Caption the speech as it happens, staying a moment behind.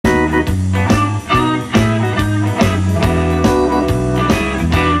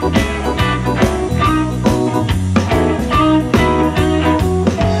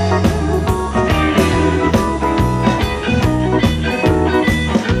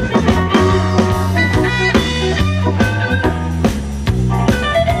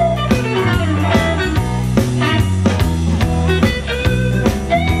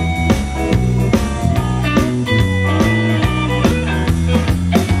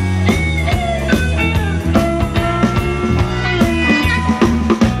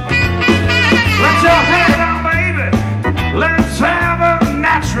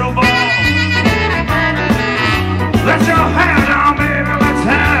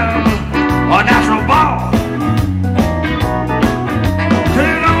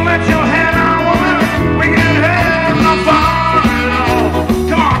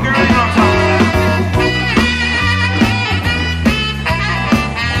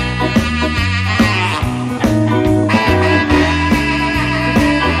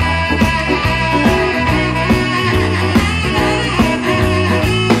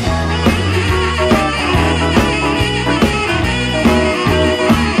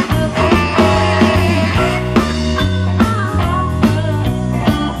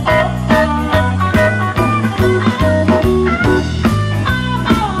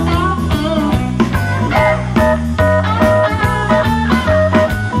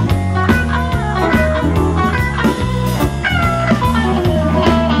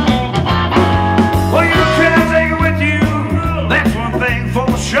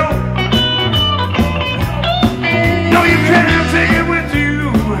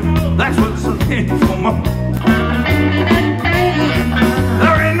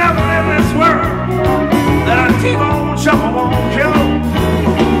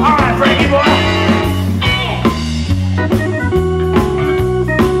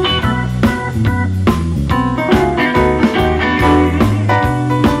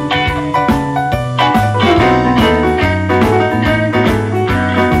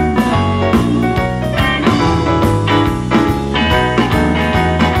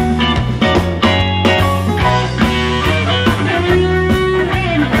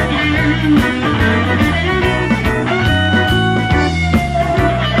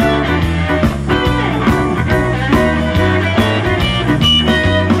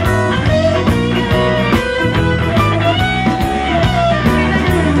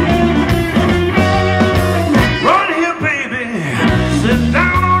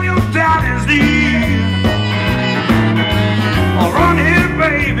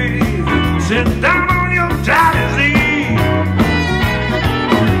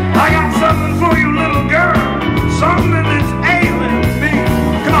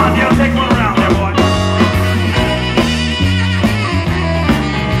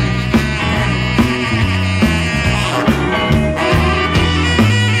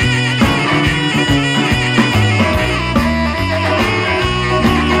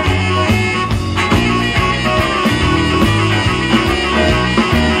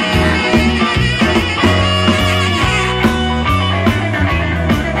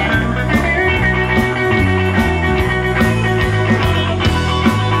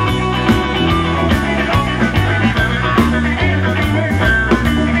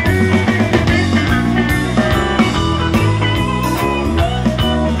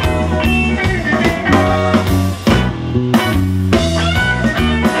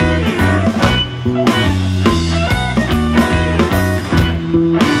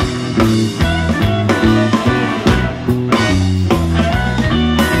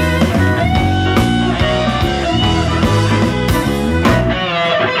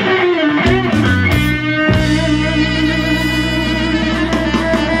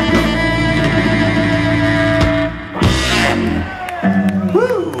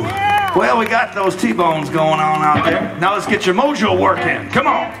Well, we got those T-bones going on out there. Now let's get your mojo working. Come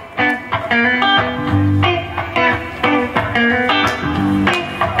on.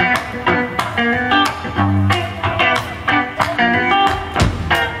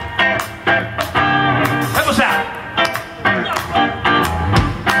 Help us out.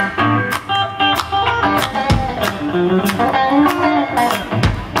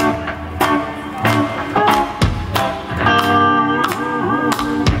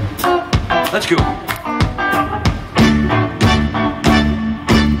 Let's go.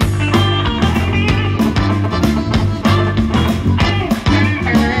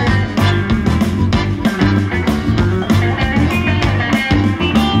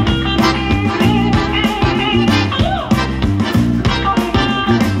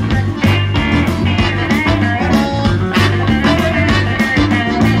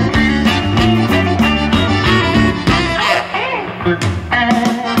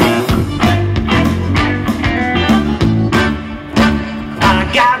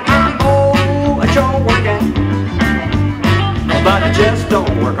 But it just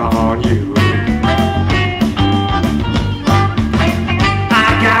don't work on you.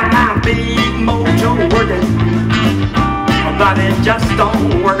 I got my big mojo working, but it just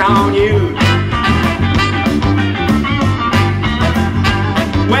don't work on you.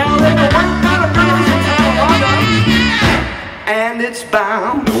 Well, it will work on a girl and it's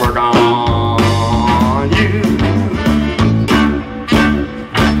bound to work on you.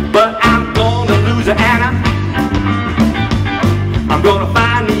 But I'm gonna lose Anna. I'm gonna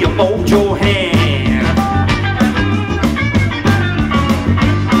find me a mojo hand.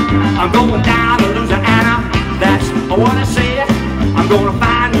 I'm going down to Louisiana, that's what I said. I'm gonna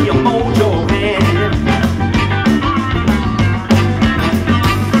find me a mojo hand.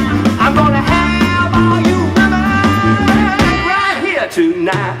 I'm gonna have all you women right here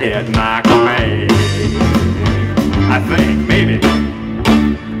tonight at my command. I think maybe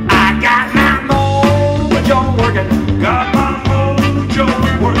I got my mojo working. Got my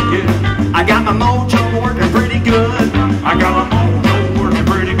working. I got my mojo working pretty good. I got my mojo working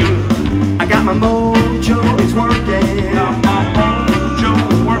pretty good. I got my mojo, it's working. Got my mojo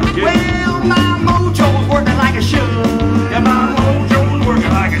working. Well, my mojo's working like it should. Yeah, my mojo's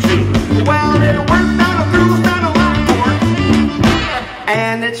working like it should. Well, it'll work down a cruise down a Lockport,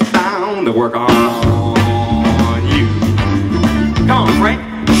 and it's bound to work on you. Come on, Frank,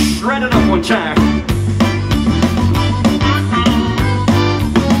 shred it up one time.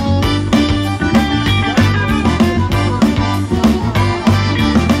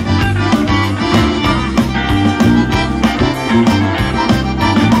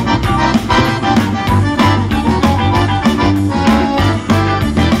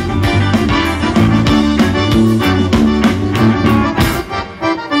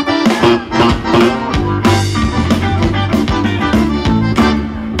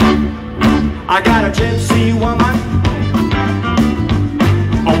 I got a gypsy woman,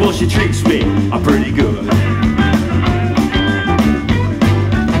 oh well she treats me pretty good.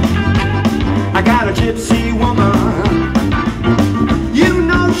 I got a gypsy woman, you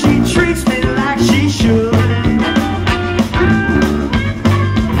know she treats me like she should.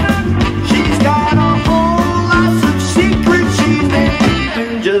 She's got a whole lot of secrets she's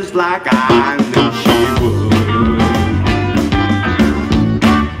been just like I knew she would.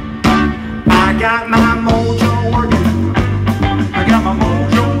 I got my mojo working. I got my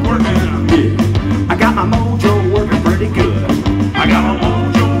mojo working. Yeah. I got my mojo working pretty good. I got my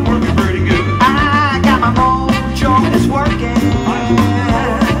mojo working pretty good. I got my mojo, it's working. My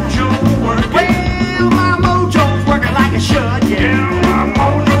mojo working. Well, my mojo's working like it should. Yeah, my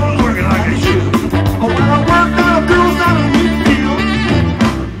mojo's working like it should. Oh, well, I worked on a girl's out of Newfield,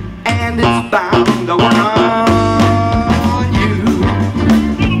 and it's bound to work on.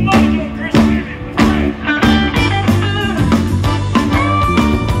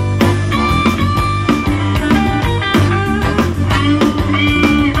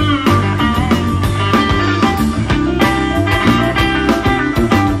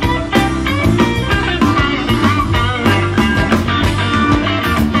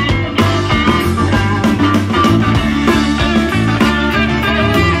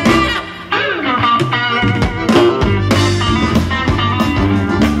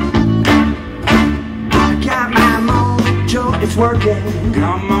 It's working.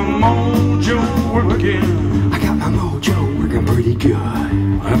 Got my mojo working. I got my mojo working pretty good.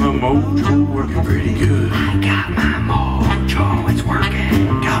 I have my mojo working pretty good. I got my mojo, it's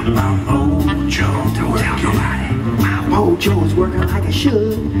working. Got my mojo, don't tell nobody. My mojo is working like it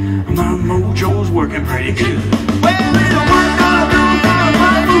should. My mojo's working pretty good. Well, it'll work on a girl,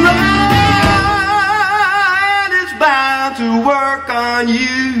 on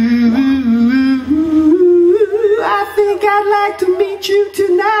you. I think I'd like to meet you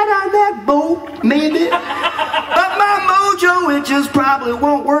tonight on that boat, maybe. But my mojo, it just probably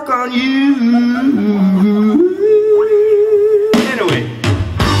won't work on you.